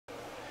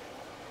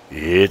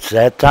It's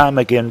that time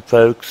again,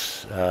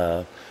 folks.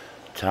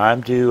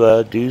 Time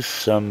to do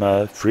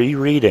some free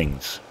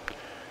readings.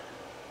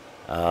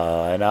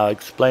 And I'll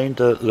explain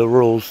the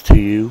rules to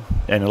you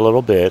in a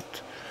little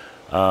bit.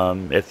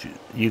 If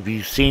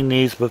you've seen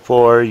these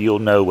before, you'll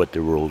know what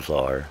the rules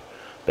are,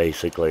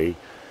 basically.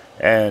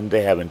 And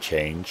they haven't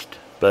changed.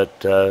 But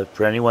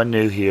for anyone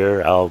new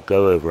here, I'll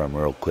go over them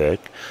real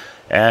quick.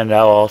 And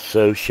I'll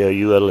also show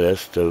you a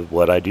list of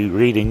what I do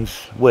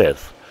readings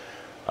with.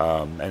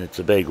 And it's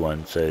a big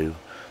one, so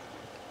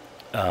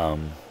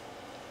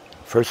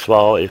first of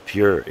all, if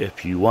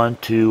you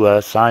want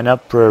to sign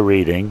up for a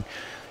reading,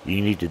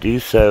 you need to do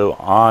so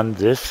on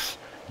this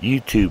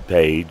YouTube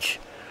page,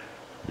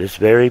 this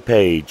very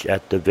page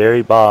at the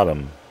very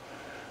bottom,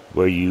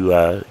 where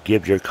you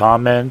give your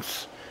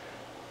comments,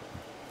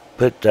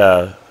 put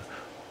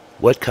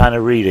what kind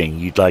of reading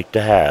you'd like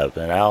to have,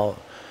 and I'll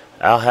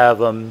have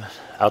them.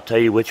 I'll tell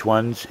you which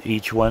ones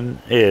each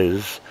one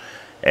is,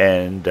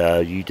 and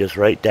you just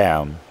write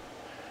down.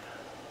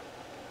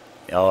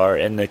 Or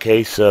in the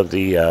case of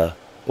the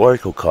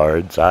Oracle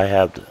cards,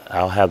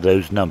 I'll have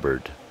those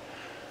numbered.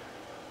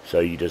 So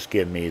you just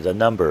give me the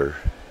number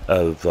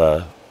of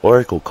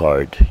Oracle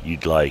card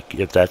you'd like,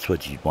 if that's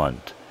what you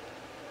want.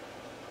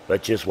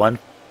 But just one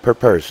per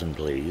person,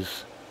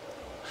 please.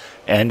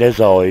 And as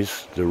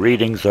always, the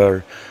readings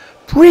are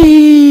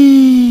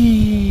free.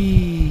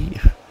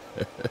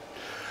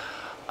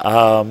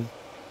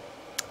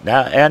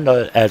 Now, and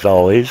as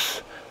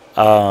always,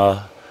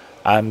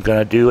 I'm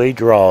gonna do a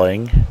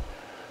drawing.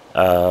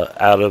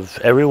 Out of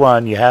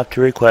everyone, you have to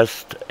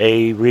request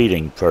a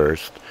reading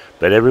first,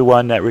 but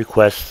everyone that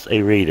requests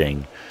a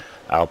reading,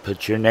 I'll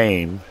put your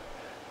name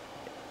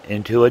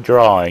into a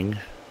drawing,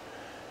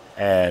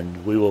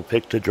 and we will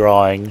pick the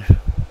drawing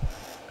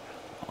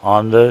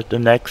on the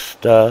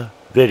next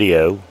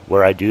video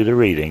where I do the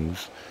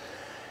readings,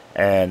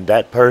 and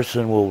that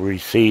person will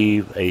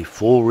receive a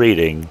full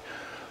reading,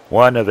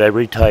 one of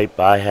every type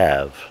I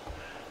have,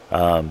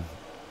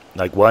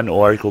 like one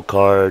Oracle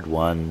card,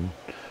 one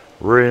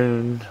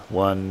rune,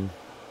 one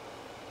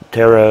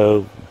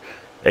tarot,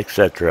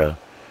 etc.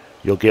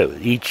 You'll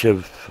get each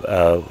of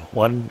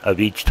one of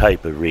each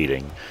type of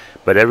reading,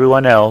 but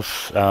everyone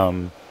else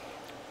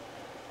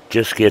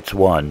just gets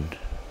one,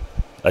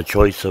 a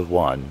choice of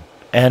one.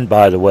 And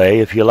by the way,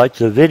 if you like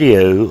the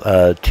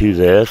video to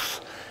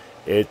this,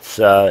 it's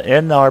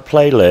in our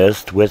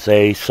playlist with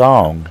a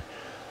song.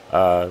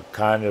 I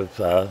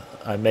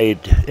made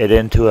it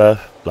into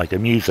like a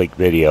music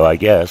video, I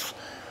guess.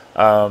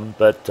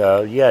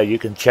 Yeah, you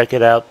can check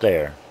it out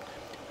there.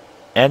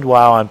 And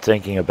while I'm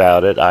thinking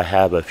about it, I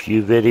have a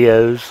few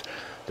videos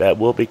that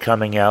will be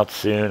coming out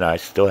soon. I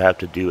still have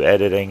to do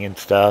editing and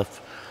stuff.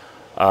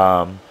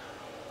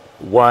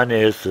 One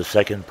is the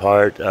second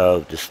part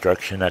of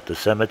Destruction at the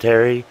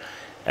Cemetery,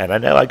 and I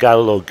know I got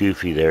a little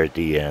goofy there at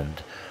the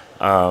end,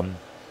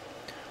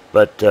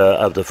 but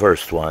of the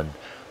first one.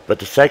 But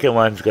the second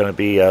one's going to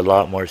be a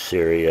lot more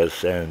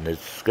serious, and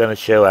it's going to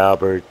show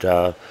Albert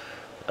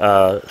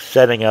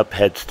setting up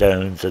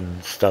headstones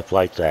and stuff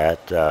like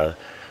that,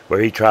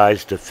 where he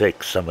tries to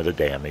fix some of the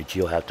damage.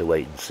 You'll have to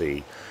wait and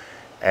see.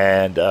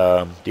 And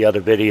the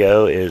other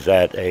video is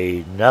at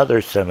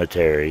another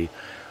cemetery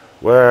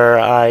where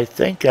I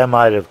think I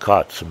might have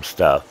caught some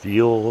stuff.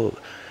 You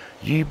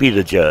be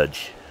the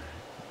judge.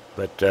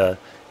 But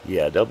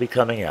yeah, they'll be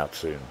coming out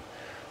soon.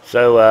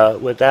 So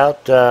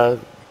without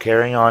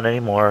carrying on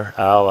anymore,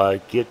 I'll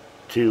get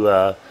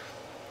to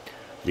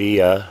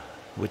the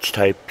which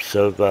types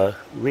of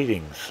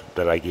readings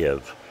that I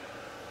give.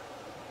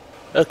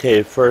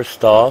 Okay,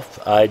 first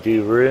off, I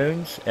do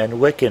runes and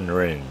Wiccan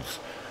runes.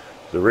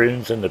 The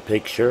runes in the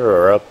picture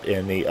are up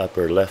in the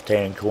upper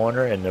left-hand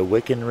corner, and the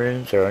Wiccan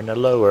runes are in the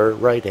lower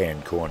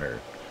right-hand corner.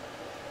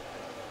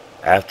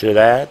 After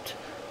that,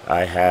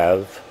 I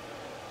have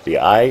the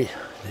I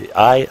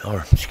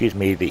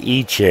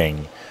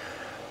Ching,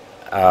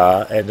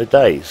 and the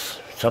dice.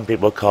 Some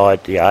people call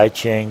it the I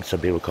Ching, some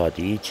people call it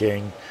the I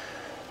Ching.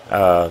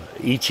 I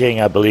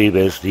Ching, I believe,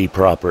 is the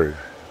proper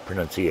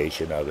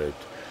pronunciation of it.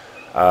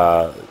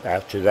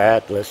 After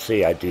that, let's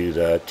see, I do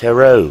the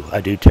tarot.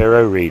 I do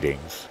tarot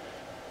readings,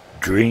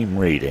 dream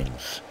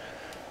readings.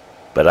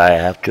 But I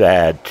have to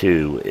add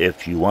too,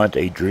 if you want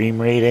a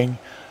dream reading,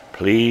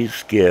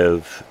 please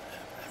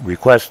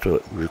request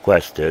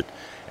it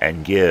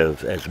and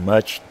give as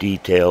much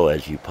detail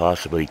as you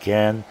possibly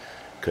can,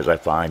 because I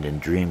find in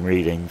dream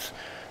readings,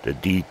 the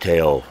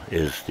detail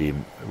is the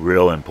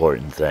real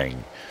important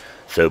thing.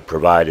 So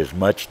provide as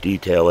much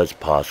detail as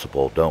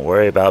possible. Don't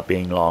worry about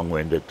being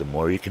long-winded. The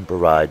more you can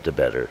provide, the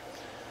better.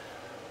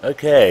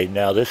 Okay,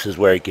 now this is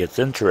where it gets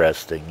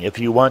interesting. If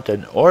you want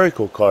an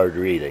Oracle card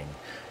reading,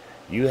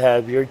 you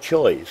have your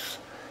choice.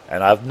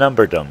 And I've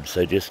numbered them,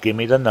 so just give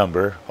me the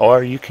number,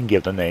 or you can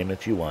give the name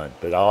if you want,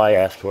 but all I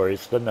ask for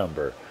is the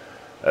number.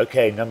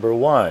 Okay, number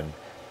 1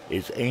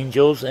 is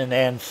Angels and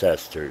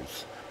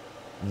Ancestors.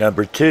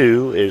 Number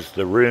 2 is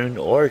the Rune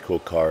Oracle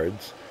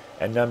cards,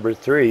 and number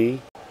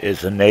 3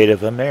 is the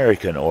Native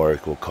American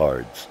Oracle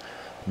cards.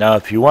 Now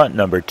if you want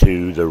number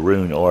 2, the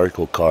Rune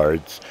Oracle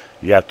cards,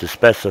 you have to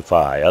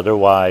specify.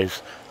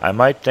 Otherwise, I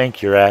might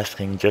think you're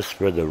asking just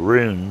for the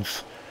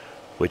runes,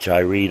 which I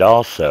read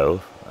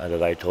also,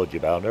 that I told you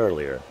about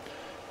earlier.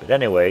 But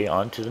anyway,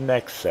 on to the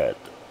next set.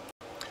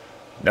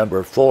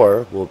 Number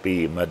 4 will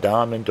be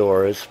Madame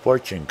Endora's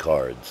fortune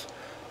cards.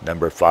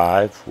 Number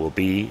 5 will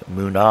be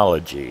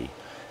Moonology.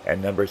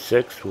 And number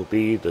 6 will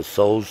be The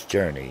Soul's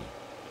Journey.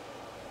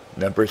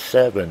 Number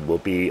 7 will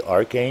be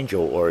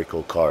Archangel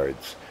Oracle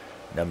cards.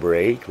 Number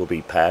 8 will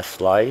be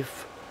Past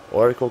Life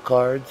Oracle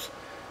cards.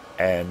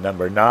 And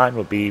number 9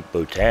 will be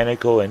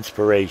Botanical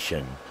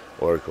Inspiration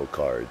Oracle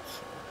cards.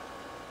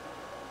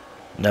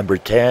 Number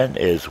 10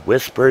 is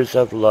Whispers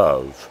of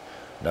Love.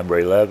 Number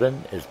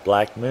 11 is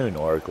Black Moon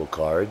Oracle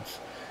cards.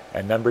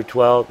 And number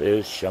 12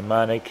 is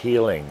Shamanic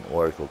Healing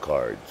Oracle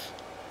cards.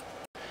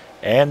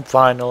 And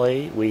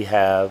finally, we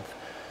have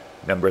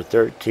number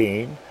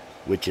 13,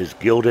 which is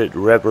Gilded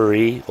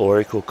Reverie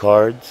Oracle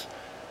cards.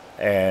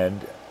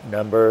 And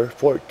number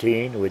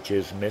 14, which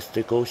is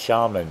Mystical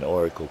Shaman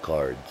Oracle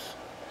cards.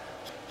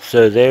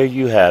 So there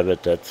you have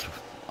it. That's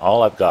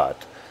all I've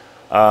got.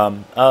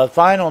 A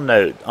final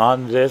note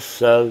on this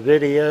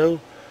video,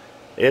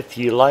 if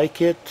you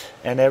like it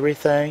and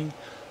everything,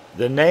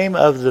 the name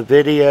of the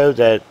video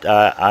that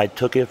I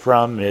took it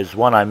from is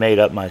one I made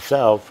up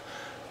myself,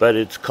 but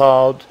it's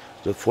called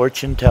The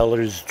Fortune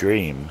Teller's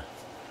Dream.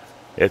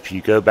 If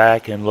you go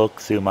back and look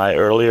through my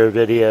earlier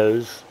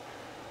videos,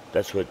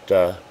 that's what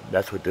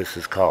this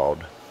is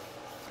called.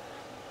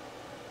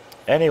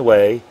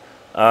 Anyway,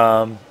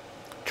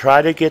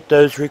 try to get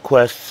those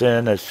requests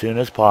in as soon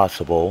as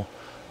possible.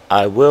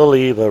 I will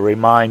leave a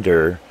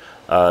reminder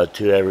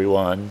to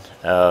everyone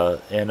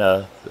in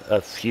a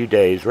few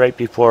days, right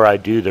before I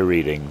do the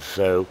readings.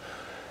 So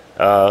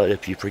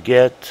if you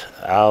forget,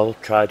 I'll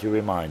try to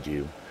remind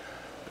you.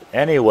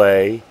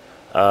 Anyway,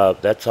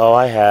 that's all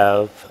I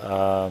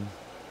have.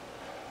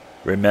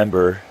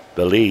 Remember,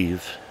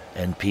 believe,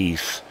 and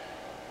peace.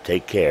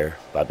 Take care.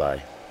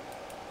 Bye-bye.